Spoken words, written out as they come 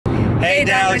Hey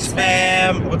Dalex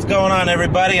fam! What's going on,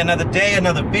 everybody? Another day,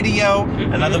 another video,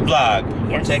 another vlog.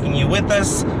 Yes. We're taking you with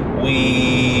us.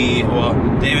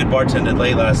 David bartended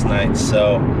late last night,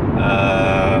 so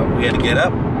we had to get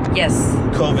up. Yes.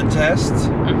 COVID test.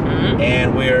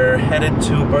 And we're headed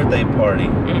to a birthday party.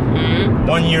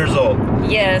 1 year old.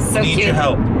 Yes, so we need cute. your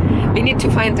help. We need to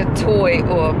find a toy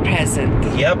or present.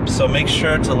 Yep, so make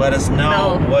sure to let us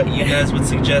know what you guys would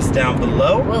suggest down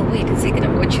below. Well, wait, is he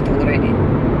gonna watch it already?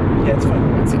 Yeah, it's fine.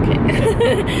 It's okay.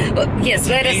 Well, yes,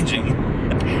 let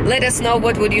us know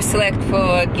what would you select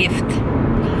for a gift.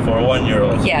 For a 1 year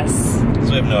old? Yes. So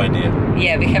we have no idea.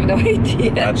 Yeah, we have no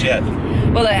idea. Not yet.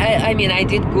 Well, I mean, I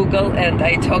did Google and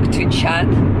I talked to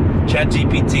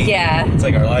ChatGPT. Yeah. It's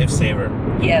like our lifesaver.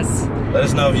 Yes. Let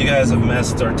us know if you guys have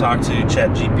messed or talked to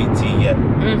ChatGPT yet.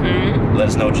 Let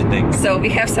us know what you think. So we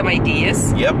have some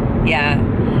ideas. Yep. Yeah.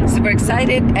 Super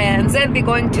excited, and then we're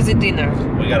going to the dinner.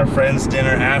 We got a friend's dinner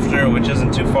after, which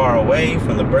isn't too far away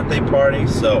from the birthday party,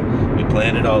 so we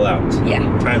planned it all out. Yeah.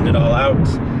 Timed it all out,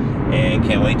 and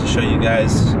can't wait to show you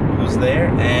guys who's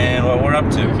there and what we're up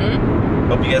to.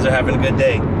 Hope you guys are having a good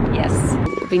day. Yes.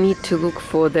 We need to look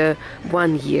for the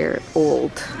 1 year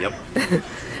old. Yep.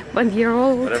 1 year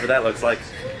old. Whatever that looks like.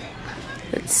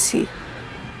 Let's see.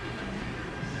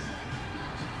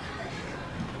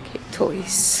 Okay,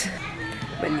 toys.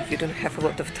 When you don't have a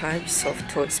lot of time, soft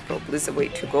toys probably is the way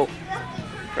to go,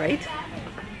 right?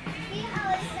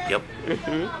 Yep.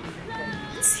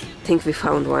 Let's see. I think we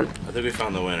found one. I think we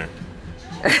found the winner.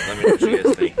 Let me know what you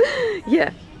guys think. Yeah.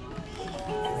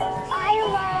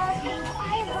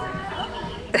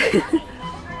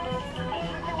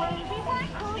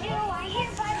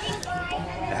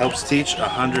 It helps teach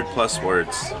 100+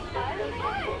 words.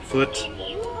 Foot,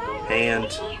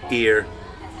 hand, ear,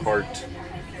 heart,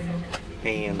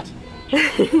 hand. I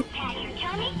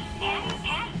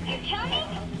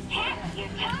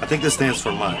think this stands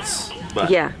for months,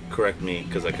 but yeah. Correct me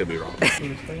because I could be wrong.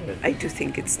 I do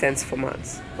think it stands for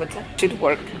months. What's that? Should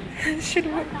work. Should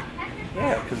work.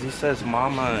 Yeah, because he says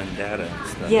mama and dada and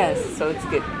stuff. Yes, so it's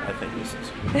good. I think this is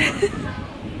good.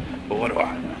 But what do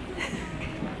I know?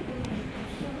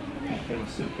 In a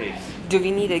suitcase. Do we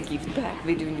need a gift bag?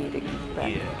 We do need a gift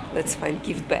bag. Yeah. Let's find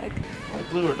gift bag. Light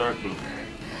blue or dark blue?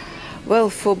 Well,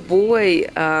 for boy,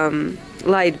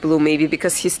 light blue maybe,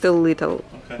 because he's still little.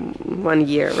 Okay. 1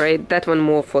 year, right? That one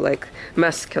more for like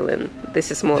masculine.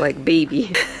 This is more like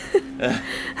baby.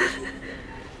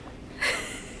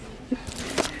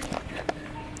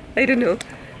 I don't know.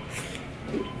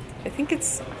 I think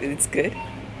it's good.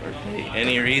 Birthday.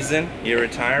 Any reason you're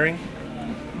retiring?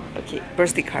 Okay,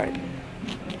 birthday card.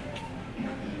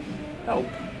 Oh,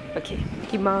 okay.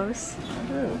 Mickey Mouse.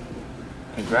 Oh.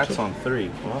 Congrats on 3.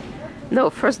 What? No,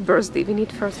 first birthday. We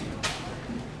need first.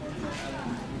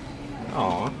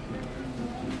 Aww.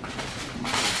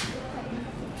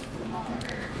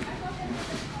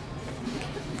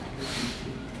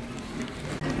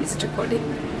 Is it recording?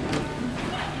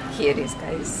 Here it is,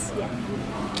 guys. Yeah.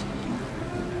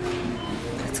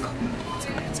 Let's go. Let's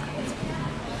go. Let's go. Let's go.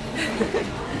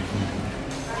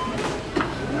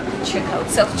 Check out.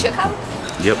 Self-checkout?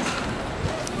 Yep.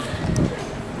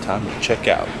 Time to check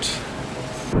out.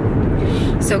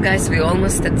 So guys, we're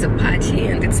almost at the party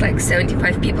and it's like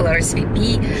 75 people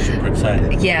RSVP. Super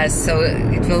excited. Yeah, so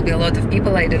it will be a lot of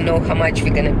people. I don't know how much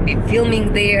we're gonna be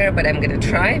filming there, but I'm gonna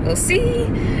try. We'll see.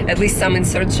 At least some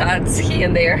insert shots here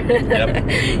and there.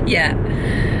 Yep. Yeah.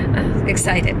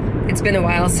 Excited. It's been a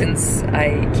while since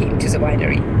I came to the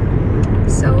winery.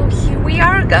 So here we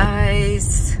are,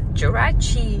 guys.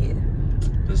 Jirachi.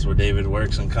 This is where David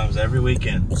works and comes every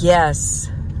weekend. Yes.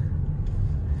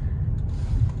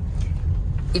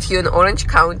 If you're in Orange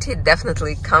County,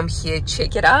 definitely come here,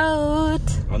 check it out.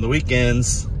 On the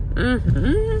weekends.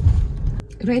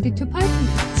 Ready to party.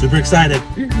 Super excited.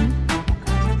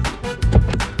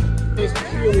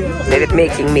 David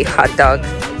making me hot dog.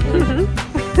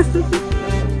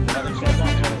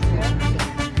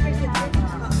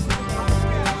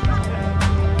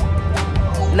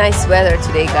 Nice weather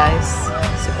today, guys.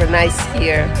 Super nice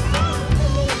here.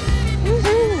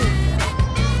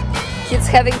 Kids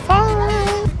having fun.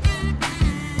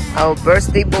 Our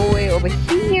birthday boy over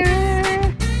here.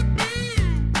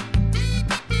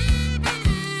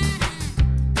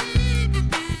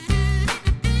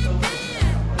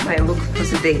 My look for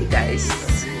the day, guys.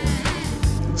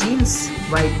 Jeans,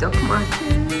 white Doc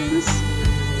Martens.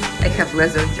 I have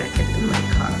leather jacket in my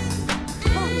car.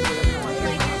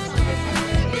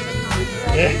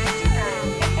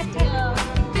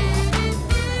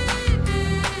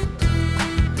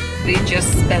 We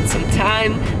just spent some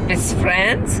time with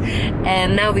friends,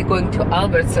 and now we're going to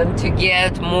Albertson to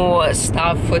get more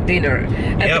stuff for dinner.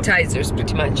 Appetizers,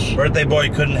 pretty much. Birthday boy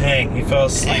couldn't hang. He fell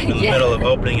asleep in the middle of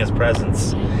opening his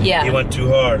presents. Yeah. He went too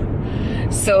hard.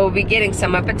 So we're getting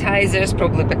some appetizers,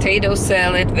 probably potato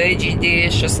salad, veggie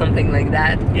dish, or something like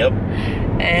that. Yep.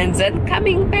 And then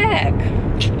coming back.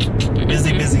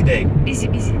 Busy day. Busy.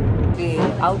 The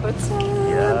Albertson.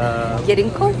 Yeah.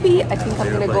 Getting coffee. I think I'm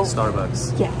gonna go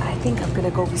Starbucks. Yeah, I think I'm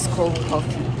gonna go with cold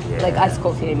coffee. Yeah. Like iced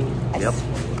coffee, I mean. Yep.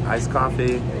 Iced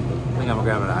coffee. I think I'm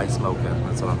grabbing an iced mocha.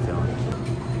 That's what I'm feeling.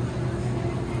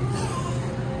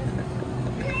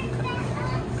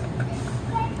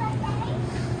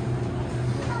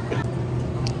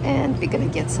 And we're gonna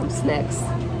get some snacks.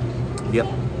 Yep.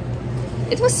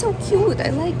 It was so cute.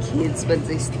 I like kids, but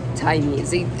they're tiny.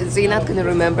 They're not gonna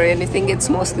remember anything. It's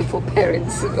mostly for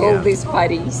parents. All these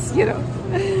parties, you know.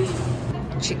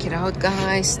 Check it out,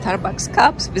 guys. Starbucks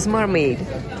cups with mermaid.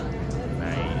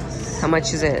 Nice. How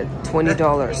much is it? $20.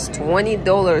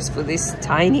 $20 for this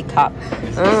tiny cup.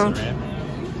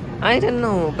 I don't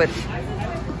know, but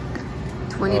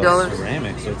 $20. Oh, it's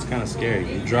ceramic, so it's kind of scary.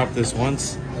 You drop this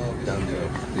once, done.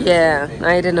 Yeah,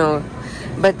 I don't know.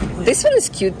 But this one is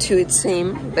cute too. It's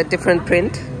same, but different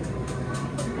print.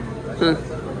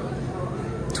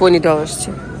 $20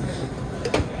 too.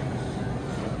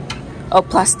 Oh,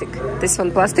 plastic. This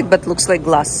one plastic, but looks like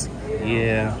glass.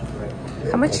 Yeah.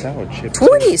 How much? That would chip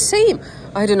 20, same.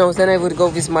 I don't know. Then I would go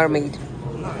with mermaid.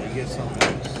 No, you get something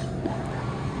else.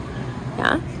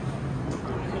 Yeah.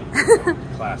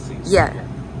 Classy. Yeah.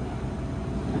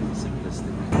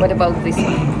 Simplistic. What about this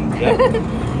one? Yeah.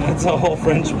 That's a whole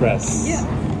French press. Yeah.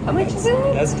 How much is it?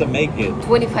 That's to make it.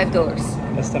 $25.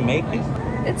 That's to make it.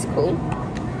 That's cool.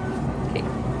 Okay.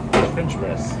 French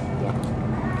press.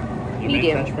 You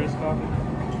Medium. make French press coffee?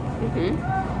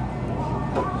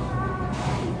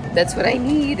 That's what I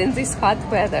need in this hot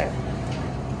weather.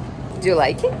 Do you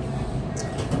like it?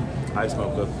 Ice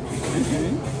mocha.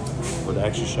 With an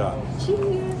extra shot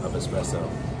of espresso.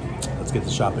 Let's get the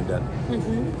shopping done.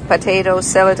 Potato,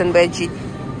 salad, and veggie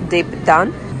dip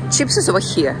done. Chips is over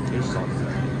here. Here's salt.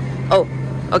 Oh,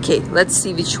 okay. Let's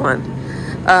see which one.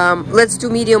 Let's do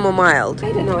medium or mild.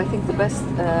 I don't know. I think the best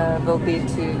will be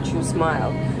to choose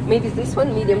mild. Maybe this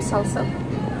one, medium salsa.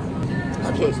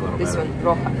 Okay, this one,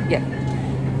 roja. Yeah.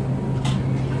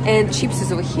 And chips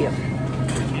is over here.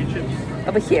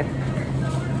 Over here.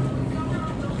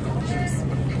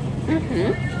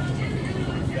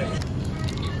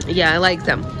 Yeah, I like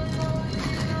them.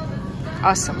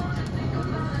 Awesome.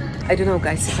 I don't know,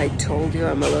 guys, if I told you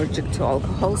I'm allergic to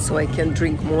alcohol, so I can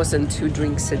drink more than 2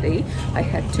 drinks a day. I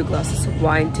had 2 glasses of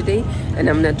wine today, and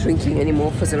I'm not drinking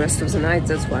anymore for the rest of the night.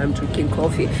 That's why I'm drinking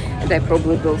coffee, and I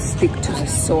probably will stick to the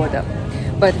soda.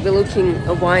 But we're looking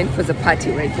a wine for the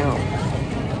party right now.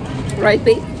 Right,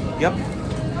 babe? Yep.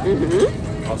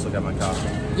 Also got my coffee.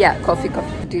 Yeah, coffee.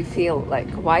 Do you feel like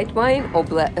white wine or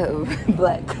black?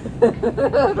 Black.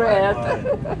 Red.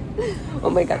 Oh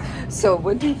my god. So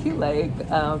what do you feel like?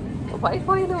 White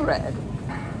wine or red?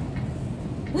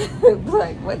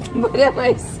 Black. What am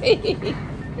I saying?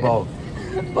 Both.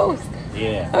 Both.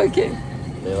 Yeah. Okay.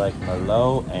 They like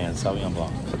Merlot and Sauvignon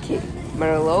Blanc. Okay.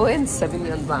 Merlot and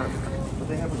Sauvignon Blanc. But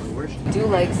they have a worship. I do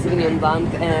like Sauvignon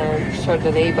Blanc and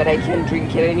Chardonnay, but I can't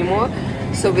drink it anymore.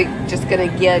 So we're just gonna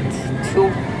get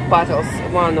 2 bottles,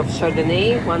 one of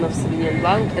Chardonnay, one of Sauvignon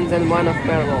Blanc, and then one of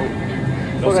Merlot.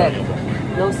 No Red. Sauvignon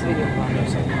Blanc. No Sauvignon Blanc. No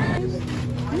Sauvignon Blanc.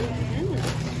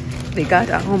 We got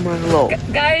our Merlot.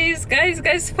 Guys,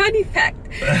 funny fact.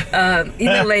 In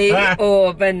LA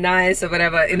or Van Nuys or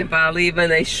whatever, in Bali,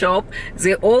 when I shop,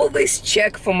 they always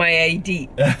check for my ID.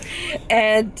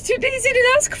 And today they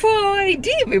didn't ask for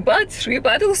ID. We bought 3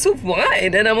 bottles of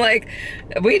wine. And I'm like,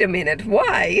 wait a minute,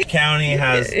 why? County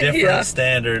has different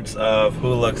standards of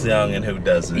who looks young and who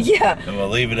doesn't. Yeah. And we'll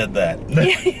leave it at that.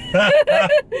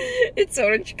 It's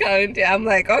Orange County. I'm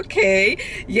like, okay.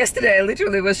 Yesterday I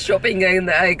literally was shopping and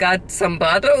I got some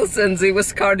bottles and they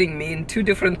was carding me in 2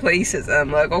 different places.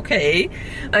 I'm like, okay.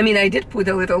 I mean, I did put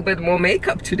a little bit more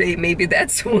makeup today. Maybe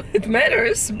that's what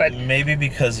matters, but... Maybe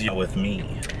because you're with me.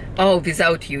 Oh,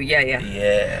 without you. Yeah.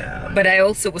 Yeah. But I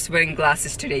also was wearing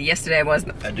glasses today. Yesterday I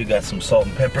wasn't. I do got some salt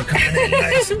and pepper coming in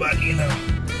nice, but you know,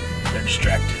 they're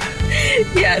distracted.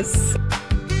 Yes.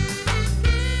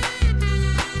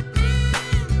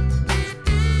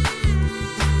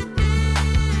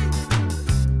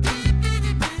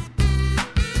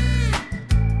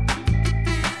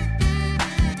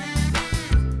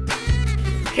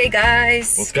 Hey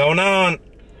guys. What's going on?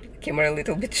 Camera a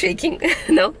little bit shaking.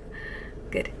 No?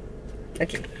 Good.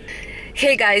 Okay.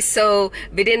 Hey guys, so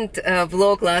we didn't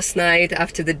vlog last night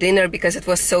after the dinner because it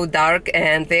was so dark,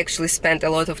 and we actually spent a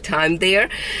lot of time there,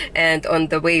 and on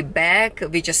the way back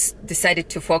we just decided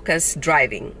to focus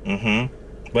driving.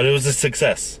 But it was a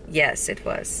success. Yes, it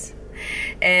was.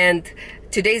 And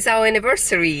today's our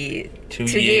anniversary. 2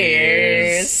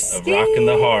 years of rocking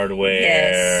the hardware.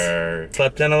 Yes.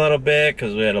 Slept in a little bit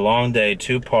because we had a long day,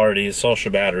 2 parties,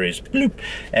 social batteries, bloop.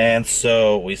 And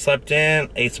so we slept in,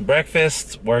 ate some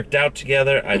breakfast, worked out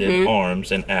together. I did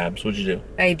arms and abs. What'd you do?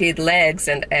 I did legs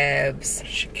and abs.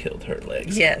 She killed her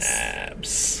legs Yes. and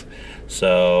abs.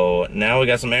 So now we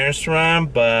got some errands to run,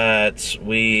 but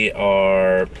we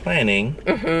are planning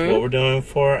what we're doing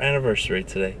for our anniversary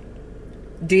today.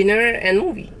 Dinner and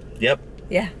movie. Yep.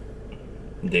 Yeah.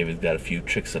 David's got a few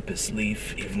tricks up his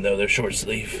sleeve, even though they're short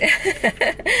sleeve.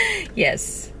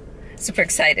 Yes. Super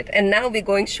excited. And now we're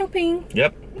going shopping.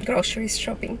 Yep. Groceries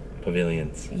shopping.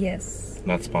 Pavilions. Yes.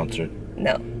 Not sponsored.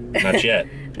 No. Not yet.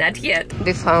 Not yet.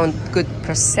 We found good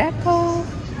Prosecco.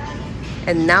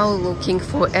 And now looking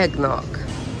for eggnog.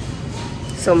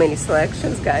 So many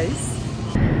selections, guys.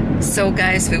 So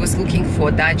guys, we was looking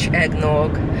for Dutch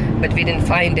eggnog, but we didn't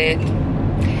find it.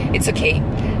 It's okay.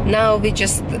 Now we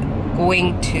just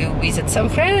going to visit some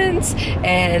friends,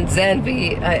 and then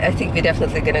I think we're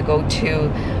definitely gonna go to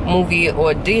movie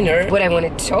or dinner. What I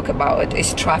wanted to talk about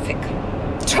is traffic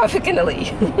in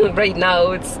LA. Right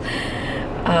now it's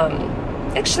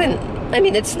actually, I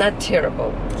mean, it's not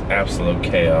terrible. Absolute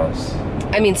chaos.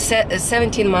 I mean,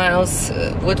 17 miles,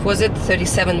 what was it,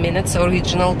 37 minutes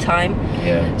original time?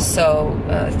 Yeah. So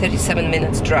 37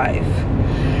 minutes drive.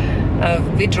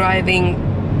 We're driving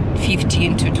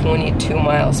 15 to 22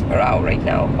 miles per hour right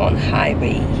now on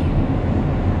highway.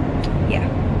 Yeah.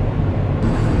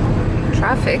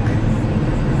 Traffic.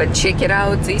 But check it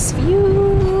out, this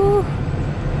view.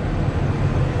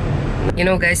 You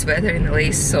know guys, weather in LA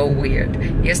is so weird.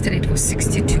 Yesterday it was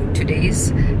 62, today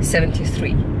is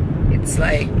 73. It's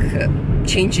like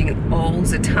changing all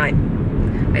the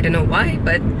time. I don't know why,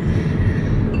 but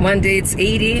one day it's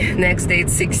 80, next day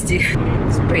it's 60.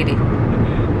 It's pretty.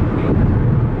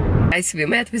 Guys, we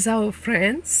met with our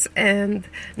friends, and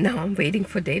now I'm waiting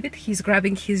for David. He's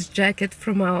grabbing his jacket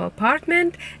from our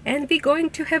apartment, and we're going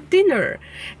to have dinner.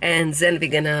 And then we're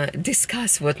gonna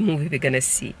discuss what movie we're gonna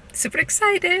see. Super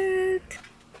excited!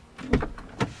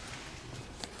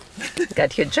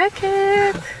 Got your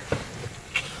jacket?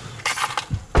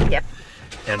 Yep.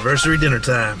 Anniversary dinner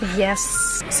time. Yes.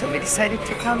 So we decided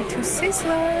to come to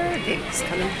Sizzler. David's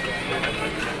coming.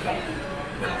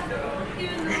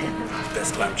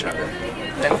 Best clam chowder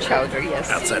Clam chowder, yes.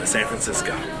 outside of San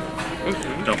Francisco.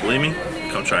 Don't believe me?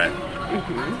 Come try it.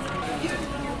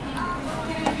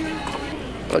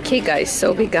 Okay guys,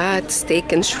 so we got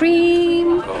steak and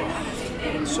shrimp.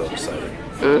 Oh, so excited.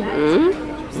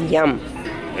 Yum.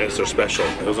 It's their special.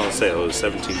 It was on sale. It was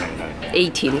 $17.99.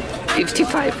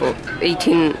 $18.55 or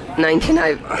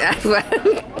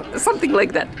 $18.99. Something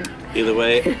like that. Either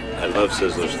way, I love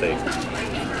Sizzler steak.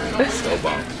 So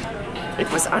bomb. It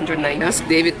was under 9. Asked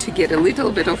David to get a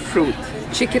little bit of fruit.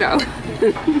 Check it out.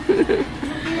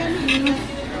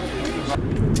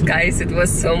 Guys, it was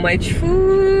so much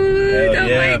food. Hell Oh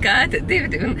yeah. my god.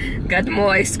 David even got more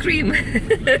ice cream.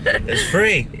 It's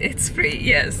free. It's free,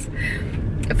 yes.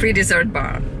 A free dessert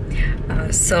bar.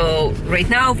 So right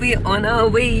now we're on our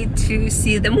way to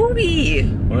see the movie.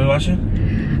 What are we watching?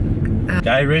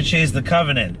 Guy Ritchie's The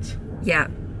Covenant. Yeah.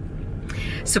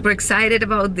 Super excited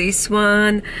about this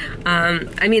one.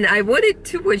 I mean, I wanted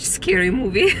to watch scary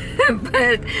movie,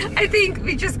 but I think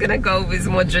we're just gonna go with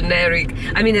more generic.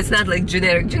 I mean, it's not like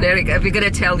generic. We're gonna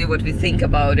tell you what we think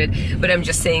about it, but I'm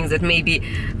just saying that maybe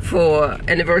for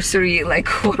anniversary, like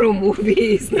horror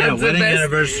movies. Yeah, Not the wedding best.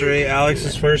 anniversary.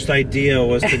 Alex's first idea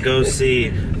was to go see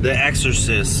The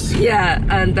Exorcist. Yeah,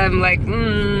 and I'm like,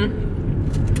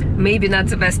 maybe not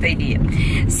the best idea.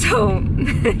 So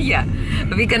yeah,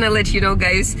 we're gonna let you know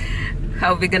guys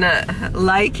how we're gonna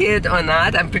like it or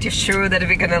not. I'm pretty sure that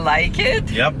we're gonna like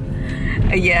it. Yep.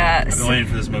 Yeah. I've been waiting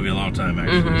for this movie a long time,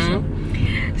 actually.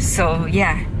 So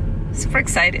yeah, super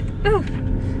excited. Oh,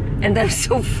 and I'm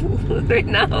so full right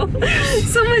now.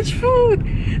 So much food.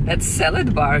 That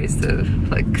salad bar is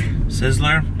like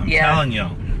Sizzler, I'm Yeah. telling you.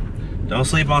 Don't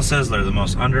sleep on Sizzler, the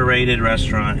most underrated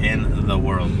restaurant in the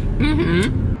world.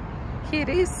 Here it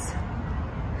is.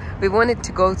 We wanted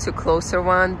to go to closer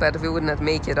one, but we would not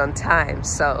make it on time,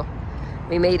 so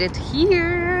we made it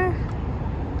here.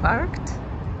 Parked.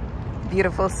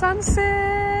 Beautiful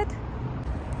sunset.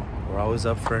 We're always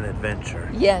up for an adventure.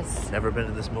 Yes. Never been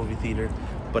to this movie theater.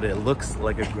 but it looks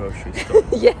like a grocery store.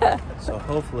 Yeah. So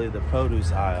hopefully the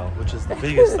produce aisle, which is the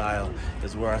biggest aisle,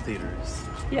 is where our theater is.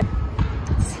 Yeah.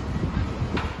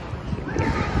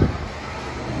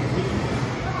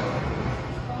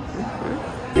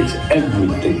 It's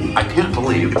everything. I can't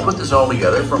believe you put this all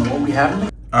together from what we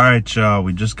have. All right, y'all.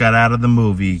 We just got out of the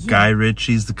movie. Guy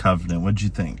Ritchie's The Covenant. What'd you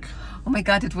think? Oh my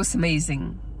God, it was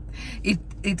amazing.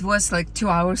 It was like 2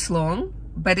 hours long,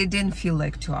 but it didn't feel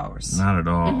like 2 hours. Not at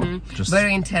all. Just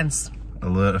very intense.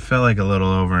 it felt like a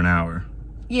little over an hour.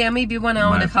 Yeah, maybe 1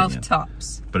 hour and a half opinion.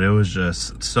 tops. But it was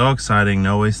just so exciting.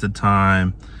 No wasted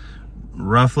time.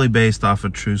 Roughly based off a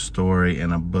true story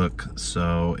in a book.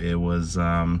 So it was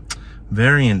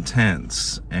very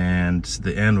intense. And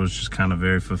the end was just kind of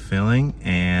very fulfilling.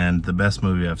 And the best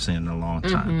movie I've seen in a long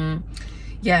time.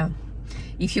 Yeah.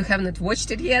 If you haven't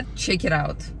watched it yet, check it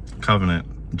out. Covenant.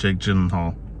 Jake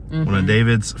Gyllenhaal. One of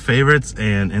David's favorites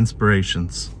and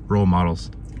inspirations. Role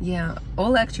models. Yeah.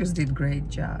 All actors did great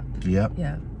job. Yep.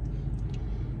 Yeah.